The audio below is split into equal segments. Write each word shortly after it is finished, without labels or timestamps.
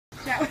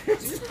That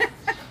was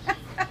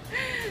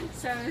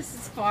so this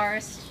is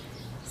Forrest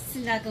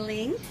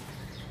snuggling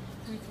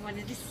with one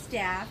of the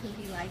staff who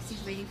he likes.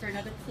 He's waiting for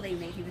another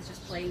playmate. He was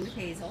just playing with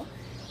Hazel,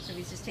 so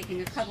he's just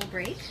taking a cuddle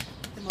break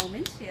at the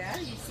moment. Yeah,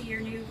 you see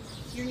your new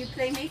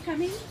playmate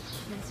coming?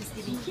 And he's just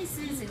giving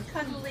kisses and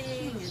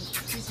cuddling, and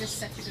he's just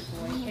such a good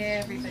boy.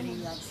 Everybody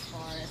loves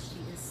Forrest.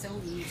 He is so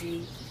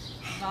easy.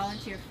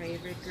 Volunteer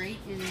favorite, great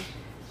in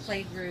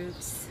play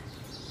groups.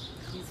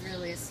 He's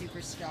really a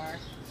superstar.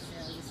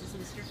 So this is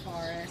Mr.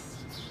 Forrest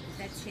with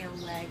that tail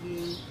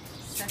wagging.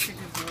 Such a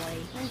good boy.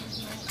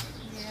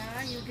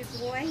 Yeah, you're a good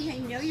boy. I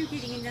know you're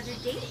getting another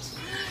date.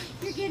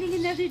 You're getting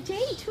another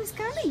date. Who's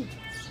coming?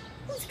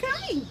 Who's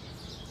coming?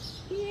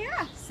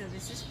 Yeah. So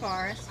this is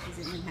Forrest.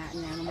 He's in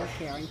Manhattan Animal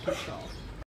Care and Control.